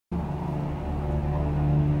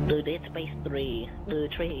DeadSpace3.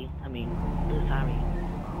 Sorry.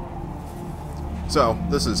 So,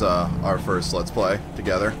 this is our first Let's Play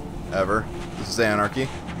together, ever. This is Anarchy.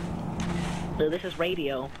 This is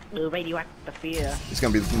Radio. Radioactive Fear. He's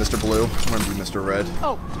gonna be Mr. Blue. I'm gonna be Mr. Red.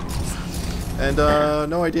 Oh! And,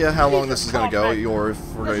 no idea how long this is gonna go, or if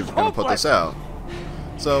we're even gonna put this out.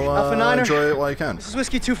 So, enjoy it while you can. This is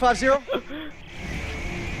Whiskey 250.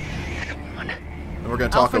 And we're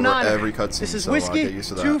gonna talk over every cutscene, this is so Whiskey get used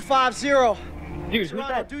to that. 250. Dude,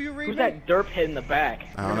 who's that derp head in the back?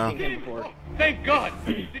 I don't know. Thank God!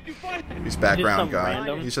 Did you find it? He's background guy.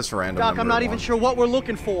 Random? He's just random. Doc, I'm not even sure what we're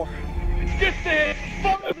looking for. It's just a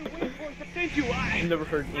thank you. I've never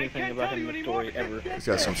heard anything about him in the story ever. He's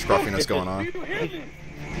got some scruffiness going on.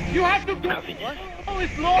 You have to go. Oh,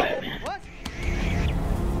 it's lost. What?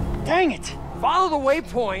 Dang it! Follow the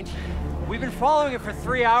waypoint. We've been following it for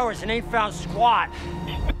 3 hours and ain't found squat.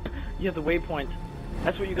 Yeah, the waypoint.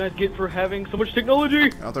 That's what you guys get for having so much technology. I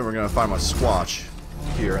don't think we're gonna find my Squatch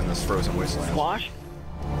here in this frozen wasteland. Squash?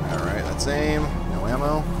 Alright, that's aim. No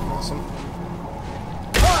ammo. Awesome.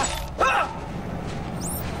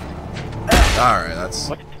 Alright, that's...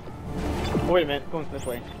 What? Oh, wait a minute, going this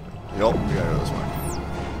way. Yup, we gotta go this way.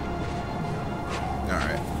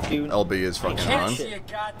 Alright. Dude, LB is fucking Can't on. see a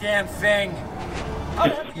goddamn thing.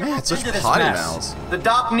 Man, it's such potty mouths. The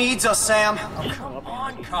doc needs us, Sam. Come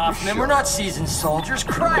on, Kaufman. We're not seasoned soldiers.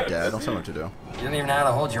 Christ. Yeah, I don't know what to do. You don't even know how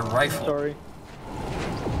to hold your rifle. sorry.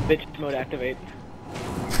 Bitch mode activate.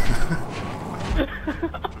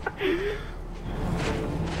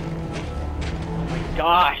 Oh my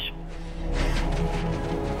gosh.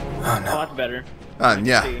 Oh no. Oh, that's better.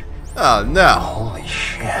 Yeah. See. Oh, no. Holy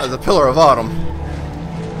shit. That's a pillar of autumn.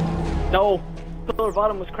 No, Pillar of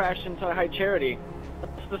Autumn was crashed into High Charity.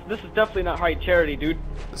 This is definitely not High Charity, dude.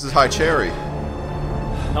 This is High Cherry.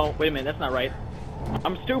 No, wait a minute, that's not right.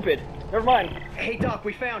 I'm stupid. Never mind. Hey, Doc,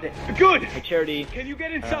 we found it. Good. High Charity. Can you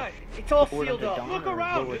get inside? It's all Forward sealed Unto up. Dawn Look or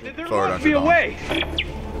around. what was it? There Forward must Unto be a Dawn. way.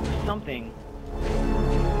 Something.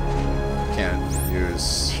 Can't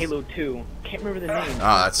use... Halo 2. Can't remember the name.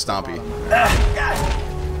 Ah, that's Stompy.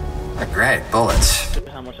 They're great bullets.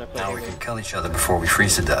 How much I played Now we Halo. can kill each other before we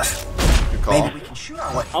freeze to death. Good call. Maybe we can shoot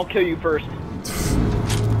our way. I'll kill you first.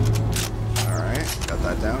 Alright, got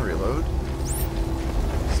that down. Reload.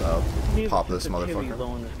 So, pop this Sensitivity motherfucker.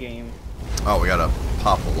 low in this game. Oh, we gotta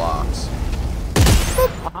pop the locks.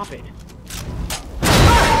 Pop it.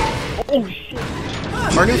 Oh shit.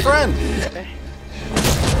 Our new friend!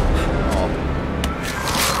 Oh.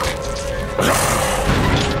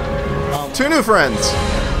 Two new friends!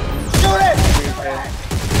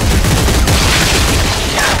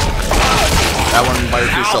 That one might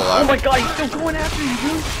be still Oh alive. my god, he's still going after you,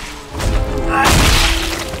 dude!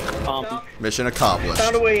 Mission accomplished.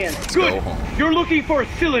 Found a way in. Let's Good. go home. You're looking for a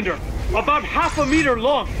cylinder about half a meter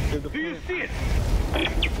long. Do you see it?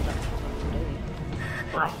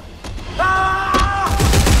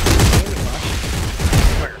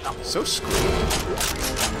 So screwed. Give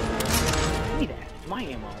me that. It's my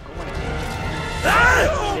ammo. Go away.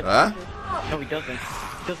 Huh? No, he doesn't.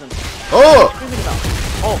 He doesn't. Oh!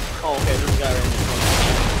 Oh, okay, there's a guy right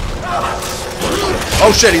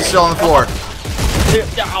Oh shit, he's still on the floor. there.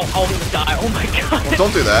 I'll him die. Oh my god. Well,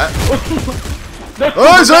 don't do that. No,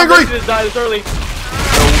 Oh, he's angry! I'm gonna die this early.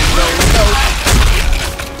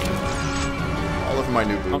 I'll look at my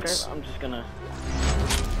new Okay, boots. I'm just gonna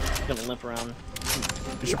limp around.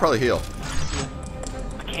 You should probably heal.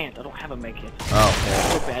 I can't. I don't have a med kit. Oh.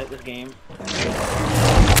 I'm so bad at this game.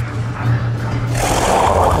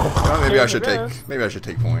 Well, maybe I should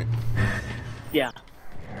take point. Yeah.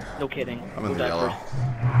 No kidding. I'm in Who the died yellow. first?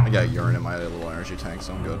 I got urine in my little energy tank,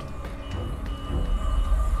 so I'm good.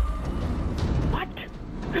 What?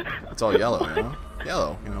 It's all yellow, you know?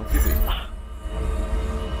 Yellow, you know, pee-pee.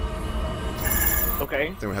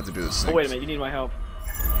 Okay. Then we have to do this Oh thing. wait a minute. You need my help.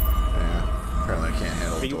 Yeah. Apparently I can't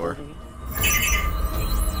handle Are the you door. holding it?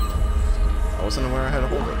 I wasn't aware I had to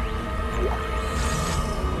hold it.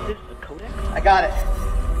 Is this a codex? I got it.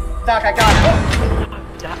 Doc, I got it.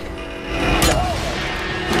 Doc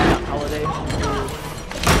Holiday.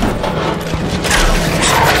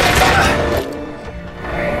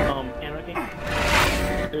 Anarchy.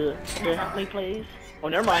 Help me, please. Oh,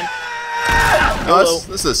 never mind. No, this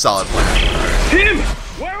is a solid plan. Tim,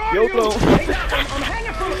 where are YOLO. you? I'm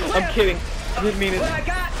hanging from the I'm kidding. I didn't mean it. I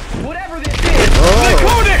got whatever this is. The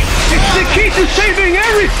codex! It's the key to saving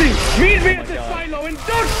everything! Meet me at the silo and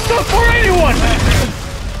don't stop for anyone!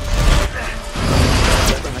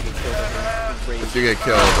 If you get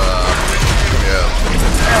killed, yeah.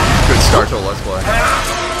 Good start to a Let's Play.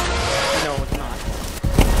 No, it's not.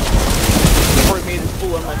 Before it made this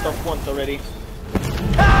fool on my stuff once already.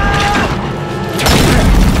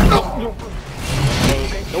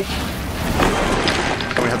 Okay, nope.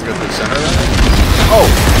 Don't we have to go through the center of that? Oh!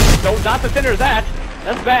 No, not the center of that!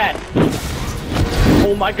 That's bad!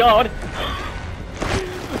 Oh my god!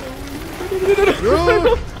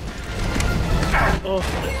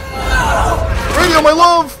 Oh. Radio, my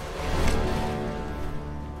love!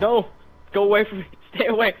 No! Go away from me! Stay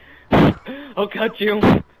away! I'll cut you!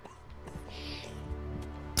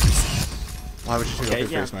 Why would you take off your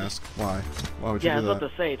yeah. face mask? Why? Why would you Yeah, I do was that?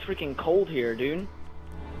 about to say, it's freaking cold here, dude.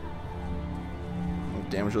 Don't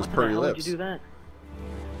damage those Why pretty the hell lips. would you do that?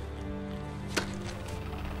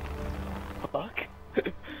 Fuck?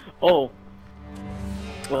 Oh.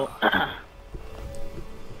 Well, I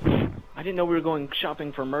didn't know we were going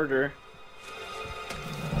shopping for murder.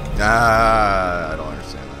 Ah, I don't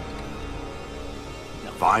understand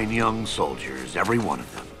that. Fine young soldiers, every one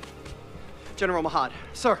of them. General Mahad,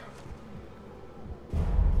 sir.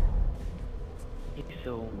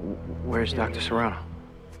 So, Where's Dr. Serrano?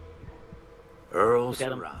 Earl Look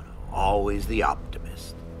at him. Serrano, always the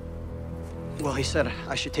optimist. Well, he said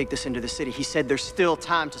I should take this into the city. He said there's still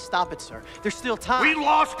time to stop it, sir. There's still time. We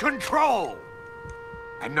lost control!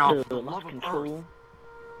 And now, for the love lost of control. Earth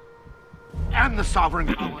and the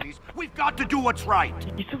sovereign colonies, we've got to do what's right.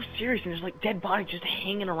 You're so serious, and there's like dead bodies just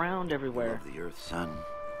hanging around everywhere. Love the Earth, son.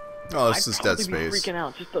 Oh, this I'd is Dead probably be Space. freaking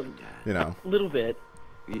out just a You know. little bit.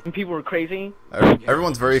 And people were crazy.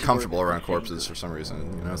 Everyone's very comfortable around corpses for some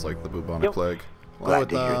reason. You know, it's like the bubonic Yep. plague. Glad Well,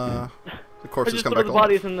 to hear that. the I corpses just come throw back the alive.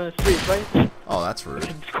 bodies in the streets, right? Oh, that's rude.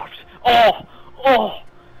 Corpse. Oh! Oh!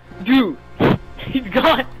 Dude! He's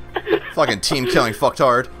gone! Fucking team killing fucked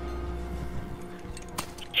hard.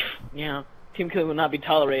 Yeah. Team killing will not be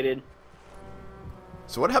tolerated.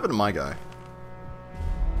 So what happened to my guy?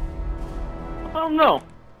 I don't know.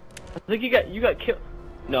 I think you got killed.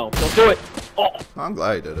 No, don't do it! Oh! I'm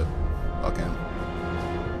glad he did it. Fuck him.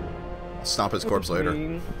 I'll stomp his corpse later.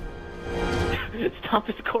 Stop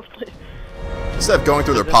his corpse later. Instead of going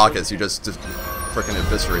through their pockets, you just freaking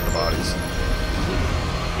eviscerate the bodies.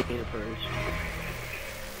 Data purge.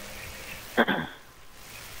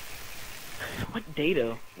 What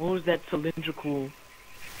data? What was that cylindrical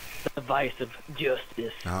device of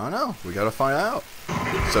justice? I don't know. We gotta find out.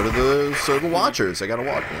 So do the watchers. They gotta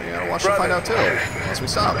watch. They gotta watch to find out too. Unless we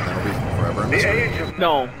stop, and then it'll be forever in mystery.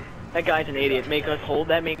 No, that guy's an idiot. Make us hold.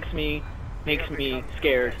 That makes me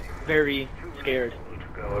scared. Very scared.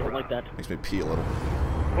 Something like that. Makes me pee a little.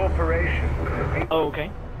 Oh, okay.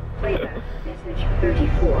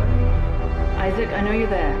 SH-34. Isaac, I know you're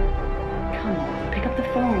there. Come on, pick up the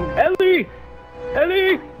phone. Ellie!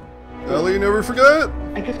 Ellie! Ellie, never forget.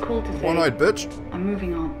 I just called to say One-eyed bitch. I'm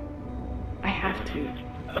moving on. I have to.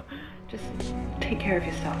 Just take care of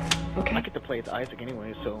yourself, okay? I get to play as Isaac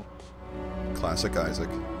anyway, so Classic Isaac.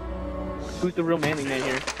 who's the real manning man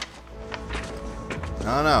here? I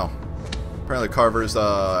don't know. Apparently Carver's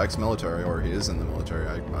ex-military, or he is in the military.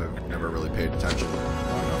 I've never really paid attention long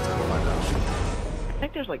enough to find out. I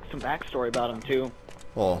think there's like some backstory about him too.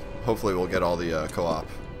 Well, hopefully we'll get all the co-op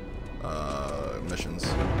missions.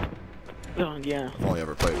 Oh yeah. I've only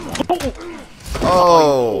ever played one. Oh!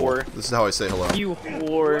 Oh! whore. This is how I say hello. You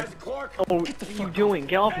whore. Oh, what are you doing?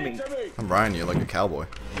 Get off me. I'm riding you like a cowboy.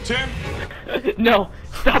 No,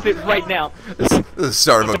 stop it right now. This is the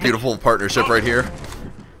start of a beautiful partnership right here.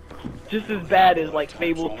 Just as bad as like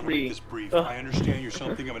Fable 3. This brief. Ugh. I understand you're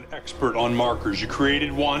something of an expert on markers. You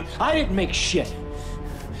created one, I didn't make shit.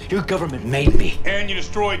 Your government made me. and you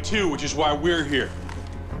destroyed two, which is why we're here.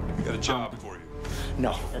 We got a job for you.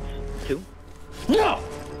 No. That's 2. No!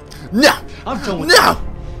 No! I'm done with No!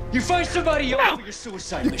 You find somebody else for your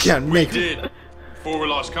suicide You mission. can't make it. Did before we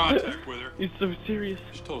lost contact with her. You're so serious.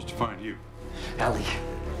 She told us to find you. Ellie.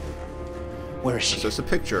 Where is It's she? just a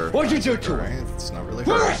picture. What'd you do to her? Right? It's not really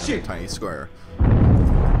Where her. is she? It's a tiny square.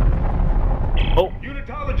 Oh.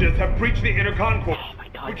 Unitologists have breached the inner concourse. Oh my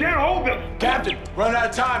god. We can't hold them. Captain, run out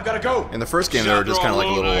of time. Gotta go. In the first game, there were just kind of like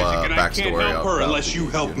a little Isaac, and I can't backstory help her about unless you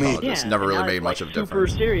help me. Unitologists. Yeah, Never really now made it's, much like, of a super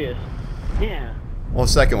difference. serious. Yeah. Well,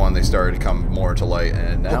 the second one, they started to come more to light,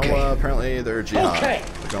 and now Okay. apparently they're jihad. Okay.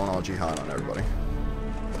 They're going all jihad on everybody.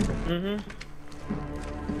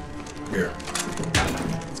 Here.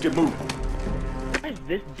 Let's get moving. What is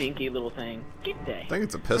this dinky little thing? Get that. I think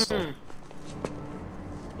it's a pistol.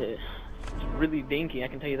 It's really dinky, I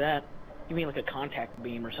can tell you that. You mean like a contact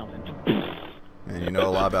beam or something? And you know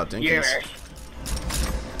a lot about dinkies.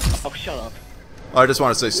 Yes. Oh, shut up. I just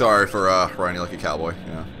want to say sorry for riding like a cowboy.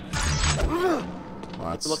 Yeah. Well,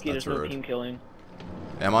 that's Lucky that's there's no rude. team killing.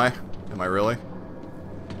 Am I? Am I really?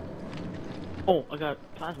 Oh, I got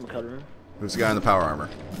plasma cutter. Who's the guy in the power armor?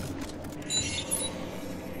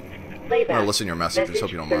 I'm gonna listen to your messages.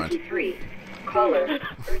 Hope you don't mind. Caller.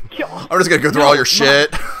 I'm just gonna go through all your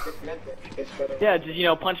shit. Yeah, just, you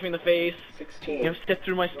know, punch me in the face. You know, sift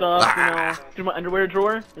through my stuff, you know, through my underwear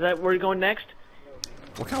drawer. Is that where you're going next?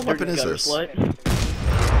 What kind of weapon is this? Slut.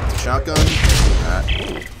 Shotgun?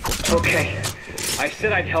 Okay. I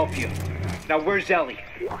said I'd help you. Now where's Ellie?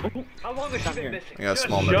 How long has she been missing? I got a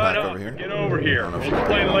small med pack over here. Get over here. I don't know if We'll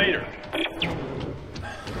explain later.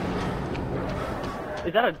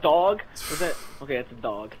 Is that a dog? Was that... Okay, it's a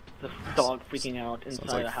dog. It's a dog freaking out inside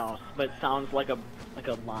like- a house, but it sounds like a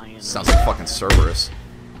lion. Sounds like fucking Cerberus.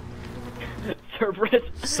 Cerberus.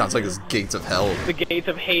 Sounds like it's gates of hell. The gates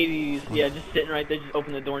of Hades. Yeah, just sitting right there, just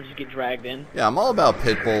open the door and just get dragged in. Yeah, I'm all about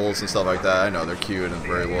pit bulls and stuff like that. I know they're cute and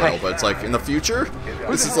very loyal, but it's like in the future,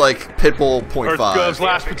 this is like pit bull Earth Gov's 0.5.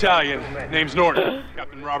 last battalion. Name's Norton.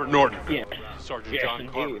 Captain Robert Norton. Yes. Sergeant Yes, John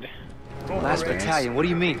Carver. indeed. Last battalion, what do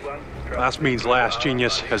you mean? Last means last,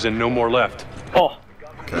 genius, as in no more left. Oh.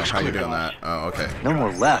 Okay, how are we doing that? Oh, okay. No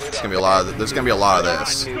more left. It's gonna be a lot of. There's gonna be a lot of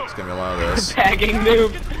this. There's gonna be a lot of this. Tagging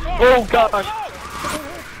noob. Oh gosh.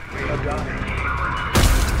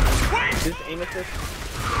 Is this aim assist?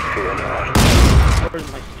 Or is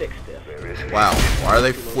my stick stiff? Wow. Why are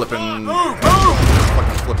they flipping?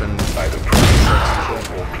 Fucking flipping.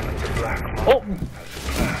 Oh.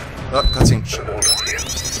 Oh, cutscene.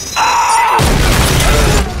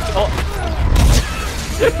 Oh.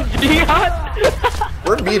 Jihad.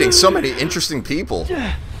 We're meeting so many interesting people.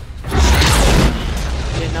 Yeah,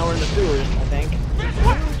 now we're in the sewers, I think.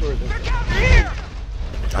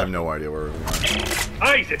 I have no idea where we are.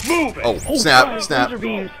 Isaac, move it! Oh, snap, God, snap. Laser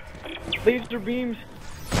beams. Laser beams.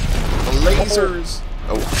 The lasers.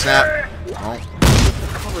 Oh, snap. Oh. The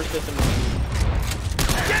cover system.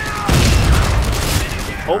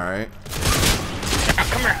 All right.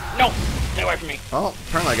 Come here. No. Stay away from me. Well,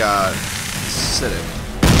 apparently I got acidic.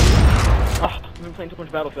 Oh, I've been playing too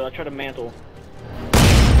much Battlefield. I tried to mantle.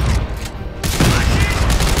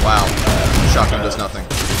 Wow. Shotgun does nothing.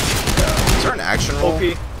 Is there an action roll? OP.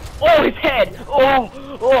 Oh, his head! Oh!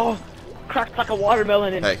 Oh! Cracked like a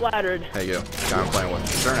watermelon and Hey. splattered. Hey, you. Guy I'm playing with.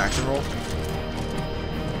 Is there an action roll?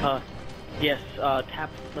 Yes, tap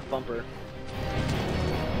the bumper.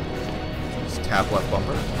 Just tap left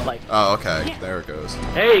bumper? Like, Oh, okay. There it goes.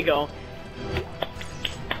 there you go.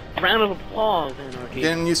 Round of applause, Anarchy.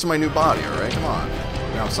 Getting used to my new body, alright? Come on.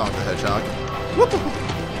 Now I'm Sonic the Hedgehog.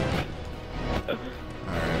 Alright,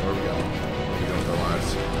 where are we going? What are we doing with our lives?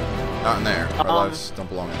 Not in there. Our lives don't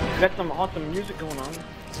belong in there. We got some awesome music going on.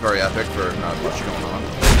 It's very epic for not much going on.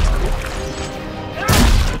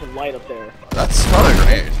 There's a light up there. That's probably a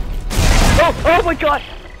grenade. Oh my god!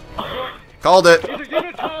 Called it! These are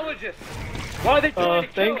unitologists. Why are they trying to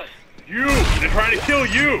kill Thanks. us? You! They're trying to kill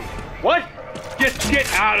you! What? Get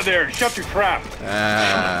out of there and shut your trap!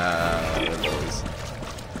 Ah, there it goes.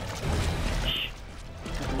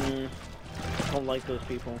 I don't like those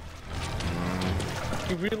people.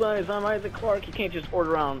 You realize I'm Isaac Clarke? You can't just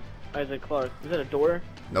order around Isaac Clarke. Is that a door?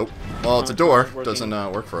 Nope. Well, it's a door. It's not Doesn't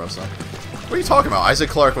working. work for us, though. What are you talking about? Isaac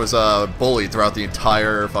Clarke was bullied throughout the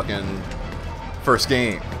entire fucking first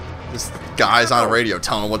game. This guy's on the radio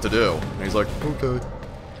telling him what to do. And he's like, okay.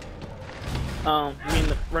 You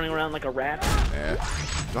mean running around like a rat? Yeah.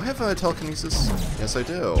 Do I have telekinesis? Yes, I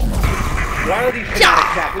do. Why are these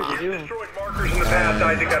What you do? Destroyed markers in the past,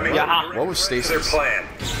 Isaac. I mean, Yeah. What was their stasis? plan.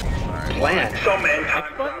 Alright. plan? Some end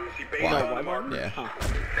time prophecy based Why? on No, why button? Yeah. Huh.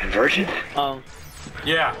 Convergent?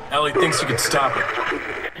 Yeah, Ellie thinks you can stop it.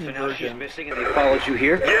 So now she's missing and they followed you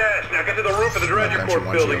here? Yes, now get to the roof of the Dredger Adventure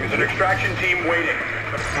Corp building. one, There's an extraction team waiting.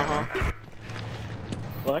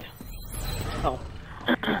 What? Oh.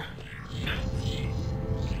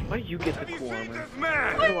 Why do you get the cool armor?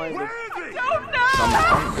 Why do I look...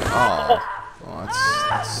 Oh. Well,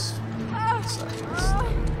 that's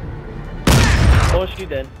Oh, she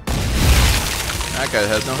dead. that guy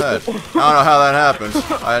has no head. I don't know how that happened.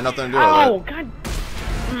 I had nothing to do with Oh, it. god!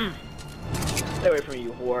 Stay away from me,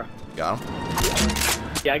 you whore. Got him?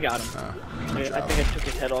 Yeah, I got him. Oh, I think I took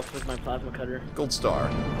his head off with my plasma cutter. gold star.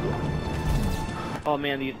 Oh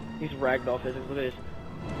man, these ragdoll physics. Look at this.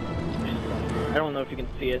 I don't know if you can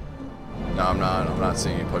see it. No, I'm not. I'm not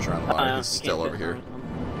seeing you push around the body. He's You still can't over see it.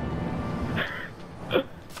 here.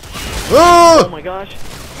 Oh Oh! my gosh!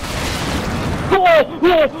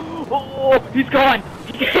 Oh, he's gone!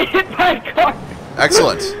 He hit my car!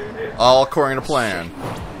 Excellent. All according to plan.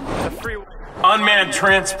 Unmanned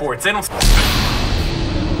transports, they don't... Wait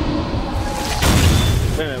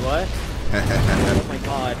a minute, what? Oh my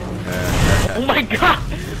god. Oh my god!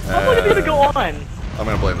 How long is it gonna go on? I'm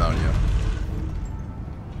gonna blame that on you.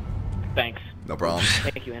 Thanks. No problem.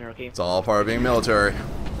 Thank you, Anarchy. It's all part of being military.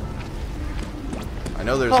 I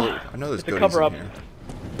know there's it's a goodies cover in up. here.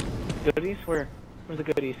 Goodies? Where's the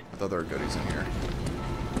goodies? I thought there were goodies in here.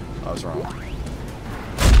 I was wrong.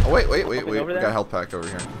 Oh wait, we got a health pack over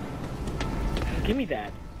here. Give me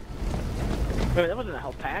that. Wait, that wasn't a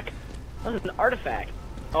health pack. That was an artifact.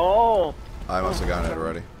 Oh. I must have gotten it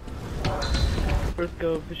already. First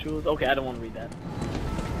go visuals. Okay, I don't want to read that.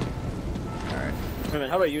 Alright. Wait a minute,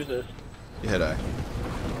 how do I use this? You hit A.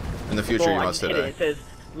 In the future, you must hit A. It says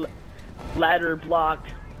ladder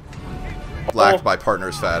blocked. Blacked by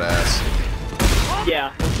partner's fat ass.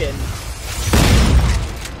 Yeah, no kidding.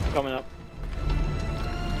 Coming up.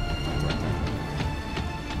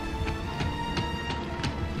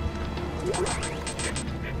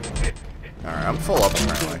 Alright, I'm full up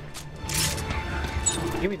apparently.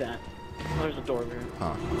 Give me that. Oh, there's a door over here.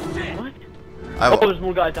 Huh. What? Oh, there's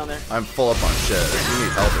more guys down there. I'm full up on shit. If you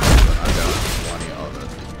need help or something, I've got plenty of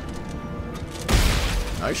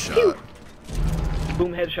it. Nice shot.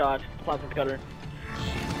 Boom, headshot. Plasma cutter.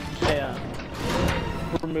 Yeah.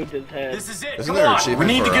 Removed his head. This is it. Isn't there an achievement We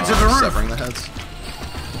need for to get to the roof. severing the heads?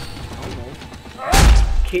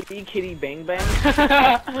 Kitty bang bang.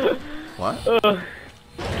 What?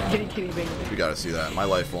 Kitty bang bang. You gotta see that. My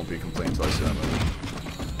life won't be complete until I see that movie.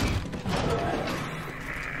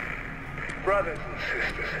 Brothers and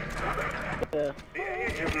sisters, the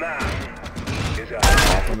age of man is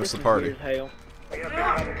I'll miss the party.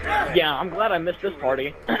 Yeah, I'm glad I missed this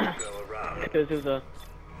party. Because it was a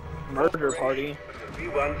murder party. we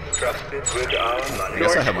once trusted with our money. I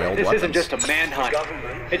guess I have my old This weapons. isn't just a manhunt.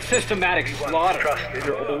 It's systematic slaughter.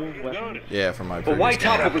 Your old weapons. Yeah, from my But why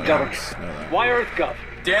previous topple the game. government? Know that. Why EarthGov?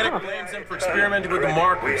 Danik blames them for experimenting with the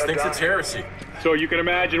markers, thinks it's heresy. So you can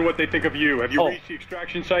imagine what they think of you. Have you reached the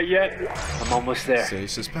extraction site yet? I'm almost there.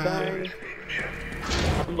 Stasis pack.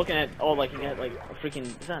 I'm looking at, like, he got, like, a freaking,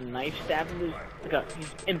 is that a knife stab in his,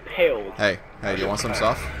 he's impaled. Hey, do you want some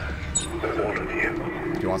stuff?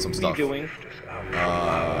 Do you want some What stuff? are you doing?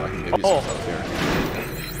 I can give you some stuff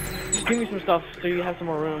here. Give me some stuff so you have some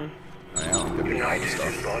more room. I am giving you all this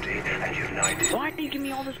stuff. Why do you give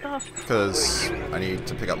me all this stuff? Because I need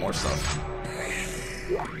to pick up more stuff.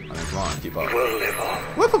 I mean, come on, keep up.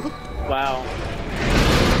 Wow.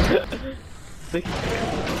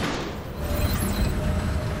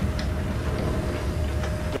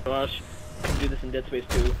 Gosh, I can do this in DeadSpace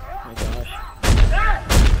 2. Oh my gosh.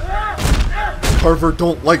 Carver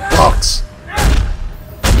don't like blocks!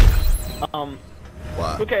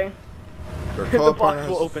 What? Okay. Your The box partners?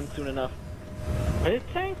 will open soon enough. What did it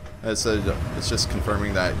say? It said it's just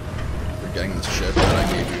confirming that you're getting this ship that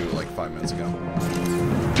I gave you like 5 minutes ago.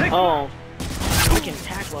 Oh. Freaking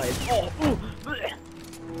tack lights. Oh, ooh.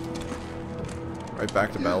 Right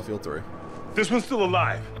back to Battlefield 3. This one's still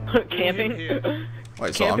alive. Camping?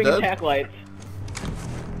 Wait, so I'm Camping dead? tack lights.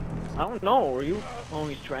 I don't know, are you? Oh,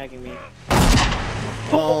 he's dragging me.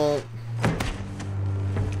 Well,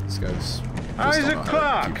 this guy's Isaac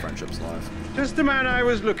Clarke. keep friendships alive. Just the man I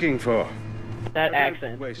was looking for. That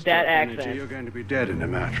accent. Waste That your energy. accent. You're going to be dead in a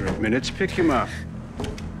matter of minutes. Pick him up.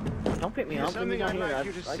 Don't pick me up. Put me down here.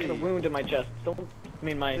 I got a wound in my chest.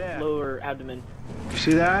 My lower abdomen. You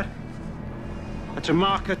see that? That's a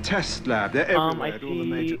marker test lab. They're everywhere. I at all the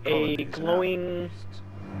major see a colonies and glowing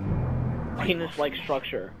penis-like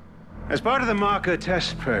structure. As part of the marker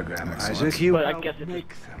test program, Excellent. Isaac, you But I helped guess it's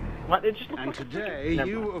make them. What? It just looks And like a today, freaking- Never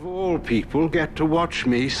you mind. of all people get to watch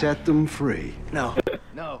me set them free. No.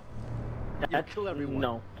 No. That's,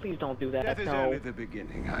 no, please don't do that. Death is No. only the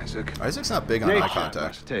beginning, Isaac. Isaac's not big on eye Nature contact.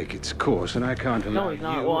 must take its course, and I can't allow No, he's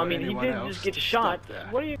not. you Well, I or mean, he anyone did else just get to shot. stop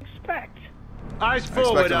that. What do you expect? Eyes I expect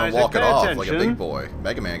forward, him to Isaac. walk it Pay off like a attention. big boy.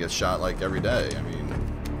 Mega Man gets shot like every day. I mean,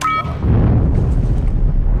 come on.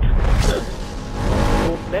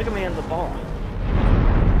 Well, Mega Man's a boss.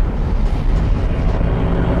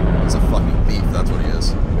 He's a fucking thief, that's what he is.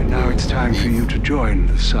 And now it's time for you to join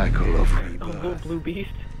the cycle of Oh, rebirth. Blue Beast.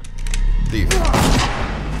 Thief.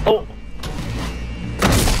 Oh,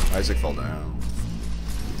 Isaac fell down.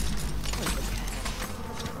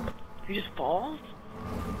 he just falls?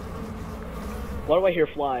 Why do I hear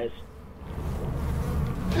flies?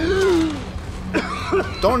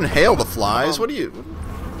 Don't inhale the flies. What are you?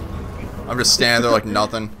 I'm just standing there like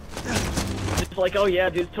nothing. It's like, oh yeah,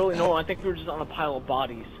 dude, it's totally normal. I think we were just on a pile of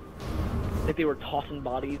bodies. I think they were tossing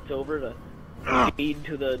bodies over to feed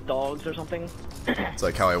to the dogs or something. It's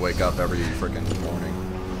like how I wake up every freaking morning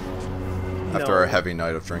after No. a heavy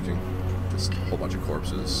night of drinking. Just a whole bunch of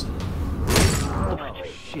corpses. Oh,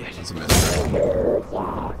 shit. It's a mystery.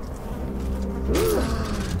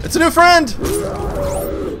 It's a new friend!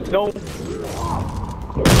 No.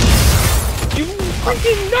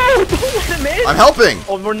 Freaking no! Don't let him in! I'm helping!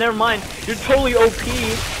 Oh, well, never mind. You're totally OP.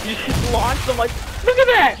 You just launched him like, look at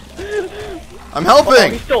that! I'm helping! Oh,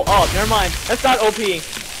 he's still up. Never mind. That's not OP.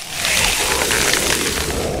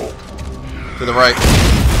 To the right.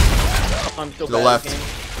 I'm still To the left.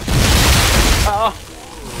 Oh.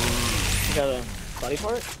 You got a body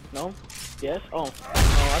part? No? Yes? Oh. Oh,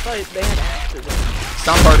 I thought they had axes and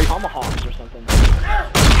Stomp party. tomahawks or something.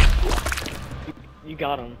 You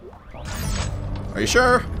got him. Are you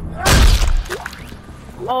sure?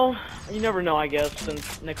 Oh, you never know, I guess,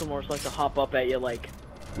 since Necromorphs like to hop up at you like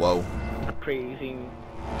Whoa. crazy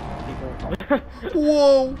people.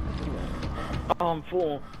 Whoa. Oh, I'm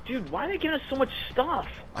full. Dude, why are they giving us so much stuff?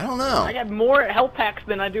 I don't know. I got more health packs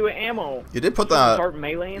than I do ammo. You did put Should I that. start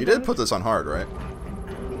meleeing You did things? put this on hard, right?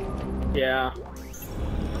 Yeah.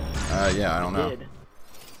 Yeah, I don't know. Did.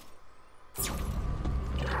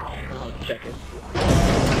 I'll check it.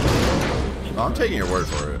 No, I'm taking your word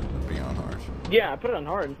for it. Being on hard. Yeah, I put it on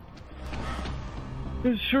hard.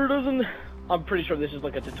 It sure doesn't. I'm pretty sure this is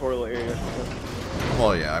like a tutorial area or something.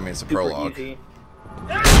 Well, yeah. I mean, it's a Super prologue. easy.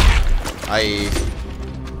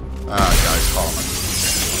 Guys, call him.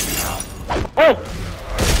 Oh!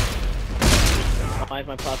 Why is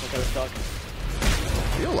my plasma cutter stuck?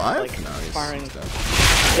 Are you alive? Like, No, he's firing. dead.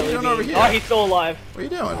 What are you doing over here? Oh, he's still alive. What are you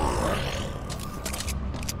doing?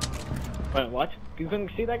 Wait, what? You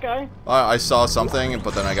couldn't see that guy? I saw something,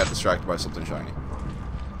 but then I got distracted by something shiny.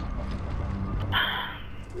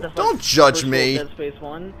 That's Don't like judge first me. Dead Space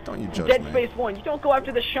 1. Don't you judge Dead me. Space 1. You don't go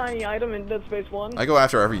after the shiny item in Dead Space 1. I go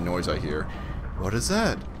after every noise I hear. What is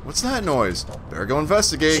that? What's that noise? Better go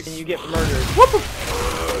investigate. And you get murdered. What the?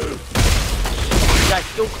 This guy's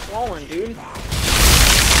still crawling, dude. Man,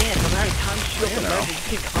 no matter how many times you shoot up the ledge, you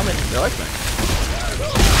keep coming. They like me.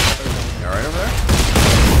 You alright over there?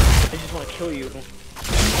 They just want to kill you.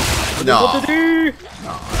 No.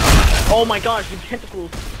 Oh my gosh, the tentacles.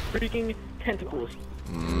 Freaking tentacles.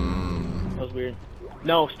 That was weird.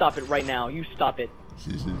 No, stop it right now. You stop it.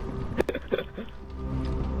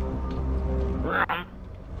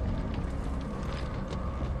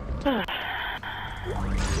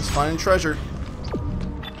 Just finding treasure.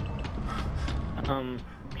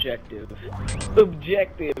 Objective.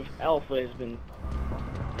 Objective Alpha has been.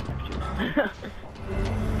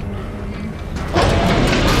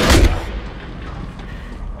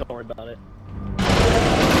 Don't worry about it.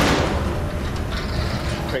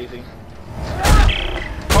 Crazy.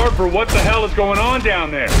 Harper, what the hell is going on down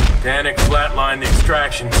there? Danik flatlined the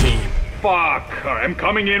extraction team. Fuck. All right, I'm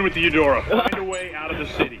coming in with the Eudora. Find a way out of the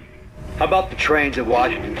city. How about the trains at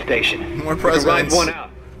Washington Station? More We can ride presidents. one out.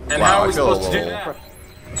 And Wow, how are I we feel a supposed to do little-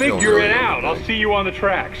 that? Figure really it out. good. I'll see you on the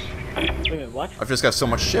tracks. Wait a minute, what? I've just got so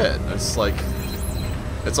much shit. It's like,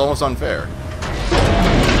 it's almost unfair.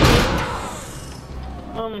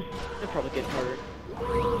 It probably gets harder.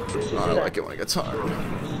 I like it when it gets hard.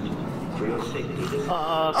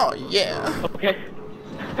 Oh yeah. Okay.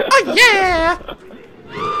 Oh yeah.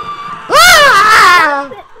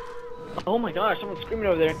 Oh my gosh, someone's screaming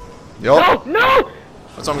over there. Yo. No! No!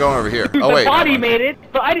 That's why I'm going over here. Dude, Oh the wait. body never mind. made it,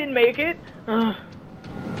 but I didn't make it.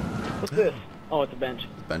 What's this? Oh, it's a bench.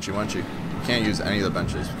 Benchy wenchy. You can't use any of the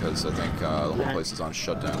benches because I think the whole place is on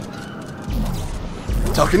shutdown.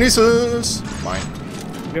 Telekinesis! Mine.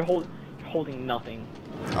 You're holding nothing.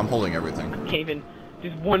 I'm holding everything. Can't even.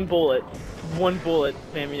 Just one bullet. One bullet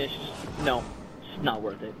of ammunition. No, it's not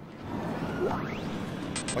worth it.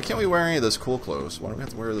 Why can't we wear any of this cool clothes? Why do we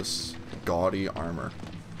have to wear this gaudy armor?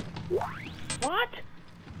 What?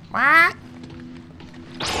 What?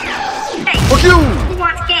 Fuck you! Who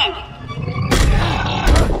wants dead?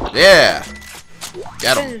 Yeah!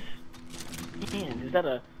 Get him. Man, is that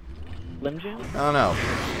a limb jam? I don't know.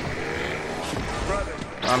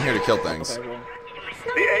 I'm here to kill things. Okay, well.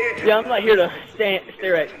 Yeah, I'm not here to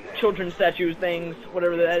stare at children's statues, things,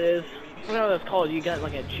 whatever that is. Whatever that's called, you got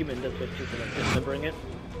like an achievement in Dead Space 2 for remembering it.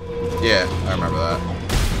 Yeah, I remember that.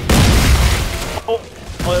 Oh,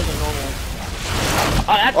 there's a normal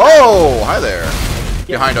one. Oh, hi there.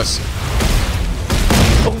 Behind us.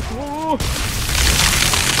 Oh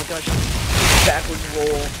my gosh. Backwards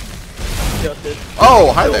roll. Justice.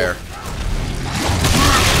 Oh, hi there.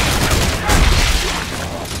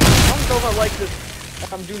 I don't know if I like this.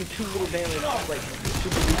 I'm doing too little damage. Like,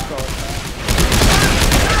 super weak card.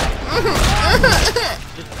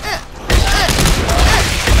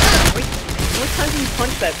 Wait, how much time do you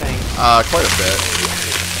punch that thing? Quite a bit.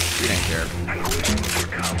 You didn't care.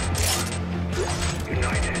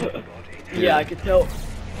 Yeah, I could tell.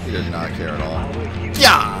 He did not care at all.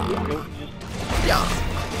 Yeah! Yeah!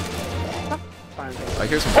 I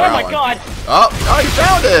hear some Oh my growling. god! Oh, you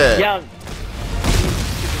found it! Yeah.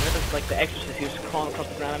 like the Exorcist. He was crawling across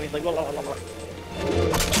the ground. I mean, he's like, blah, blah, blah, blah.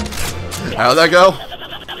 How'd that go?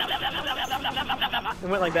 It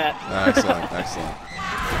went like that. Excellent, excellent.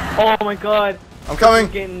 Oh my god. I'm coming!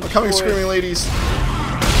 I'm coming, screaming ladies. I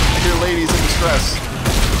hear ladies in distress.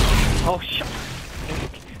 Oh, shut.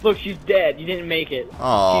 Look, she's dead. You didn't make it.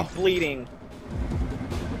 Aw. She's bleeding.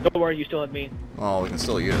 Don't worry, you still have me. Oh, we can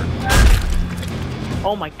still eat her.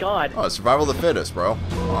 Oh my god. Oh, survival of the fittest, bro.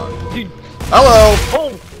 Come on. Dude. Hello!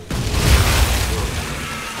 Oh!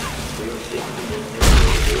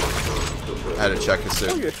 I had to check his For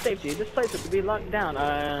suit. your safety, this place is to be locked down.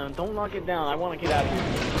 Don't lock it down. I want to get out of here.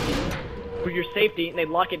 For your safety, and they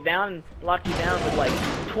lock it down and lock you down with like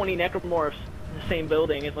 20 necromorphs in the same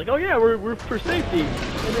building. It's like, oh yeah, we're for safety.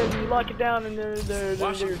 And then you lock it down and they're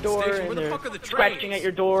at your door and they're scratching at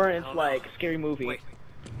your door and it's like a scary movie. Wait.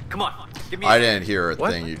 Come on. Give me I didn't hear a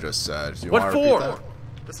thing you just said. Do you what want for? to repeat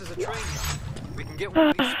that? This is a train. We can get one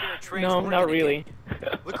of these spare trains. No, not really.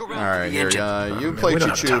 Look around. Alright, here, you play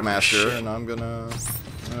Choo-Choo Master, and I'm gonna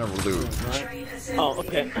loot. Oh,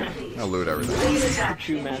 okay. I'll loot everything.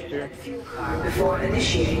 Choo-Choo Master. Before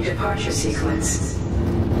initiating departure sequence.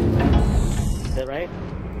 Is that right?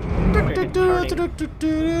 Okay,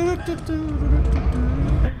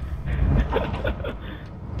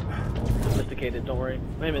 sophisticated, don't worry.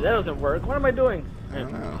 Wait a minute, that doesn't work. What am I doing? I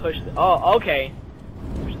don't know. Push the, oh, okay.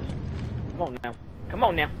 Push this. Come on now. Come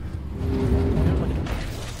on now.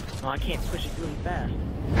 No, I can't push it really fast.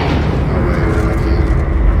 Oh,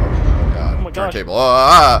 God. Oh my gosh. Turntable.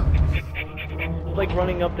 Oh, It's like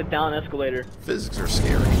running up the down escalator. Physics are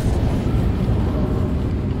scary.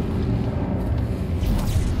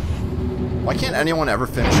 Why can't anyone ever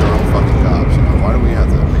finish their own fucking jobs? You know, why do we have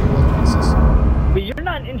to make pieces? But you're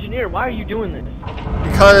not an engineer. Why are you doing this?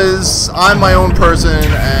 Because I'm my own person,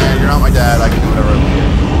 and you're not my dad. I can do whatever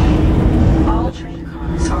I want. All train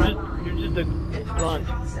cars are You're just a grunt.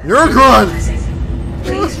 You're a grunt!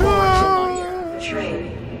 Please forward the train.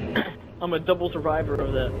 I'm a double survivor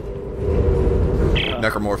of the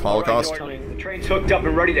Necromorph Holocaust. The train's hooked up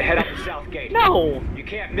and ready to head out the south gate. No! You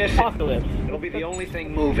can't miss Apocalypse. it. It'll be the only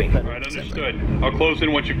thing moving. Alright, understood. I'll close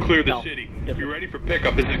in once you clear the city. If you're ready for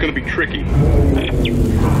pickup, this is gonna be tricky. Man,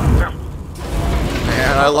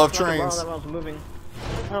 I love trains. That one's moving.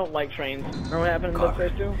 I don't like trains. Remember what happened in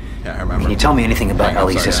DeadSpace 2? Yeah, I remember. Can you tell me anything about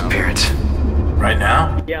Ellie's disappearance? Right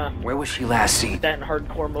now? Yeah. Where was she last seen? That in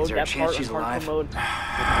hardcore mode. Is there a That chance part she's in hardcore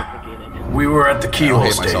alive? mode. We were at the keyhole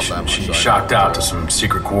hate myself station. that much, She sorry. shocked out to some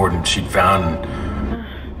secret coordinates she'd found,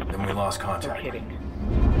 and then we lost No contact. kidding.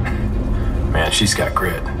 Man, she's got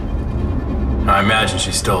grit. I imagine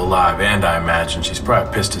she's still alive, and I imagine she's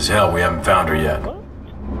probably pissed as hell we haven't found her yet. What?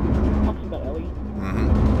 Talking about Ellie?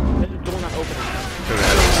 Mm-hmm. This is door not opening. Could've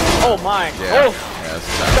had it. Oh my! Yeah. Oh! Yeah, that's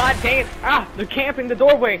exactly. God dang it! Ah! They're camping the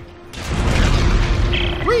doorway!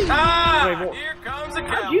 Ah! Wait, well, Here comes a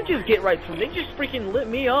how'd you just get right through? They just freaking lit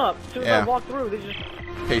me up. As soon as I Yeah. walked through, they just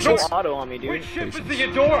Patience. go auto on me, dude. Which ship is the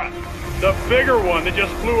Eudora? The bigger one that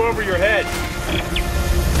just flew over your head.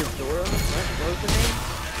 Dora? What was the name?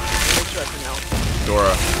 Make sure I pronounce it.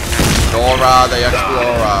 Dora. Dora the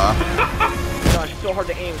Explorer. Gosh, it's so hard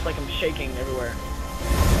to aim. It's like I'm shaking everywhere.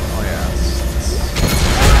 Oh, yeah.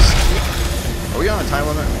 Are we on a time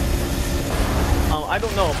limit? I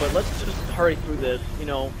don't know, but let's just hurry through this. You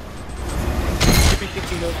know,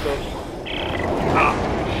 360 no scopes. Ah,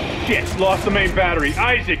 shit! Lost the main battery.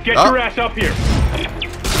 Isaac, get Oh. your ass up here.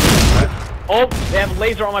 Oh, they have a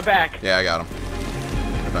laser on my back. Yeah, I got him.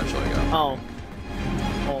 Eventually, I got him. Oh.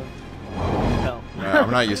 Oh. Hell. Yeah,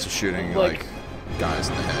 I'm not used to shooting, like, guys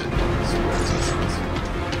in the head.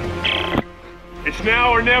 It's now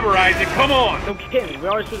or never, Isaac. Come on. No kidding.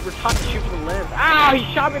 We're taught to shoot for the limbs. Ah! He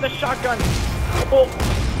shot me with a shotgun. Oh.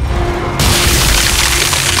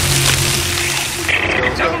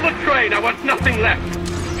 Double the train. I want nothing left.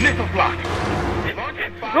 Nickel block.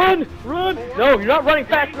 Run! Run! No, you're not running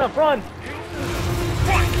fast enough. Run!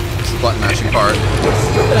 It's the button mashing part. A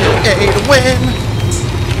to win!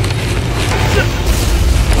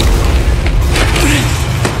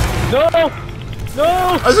 No!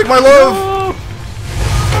 No! Isaac, my love! No!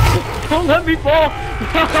 Don't let me fall!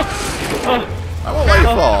 I won't let you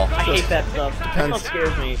fall. I hate that stuff. That Depends. stuff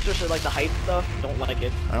scares me. Especially like the height stuff. Don't like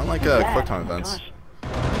it. I don't like quick time events.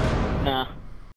 Nah.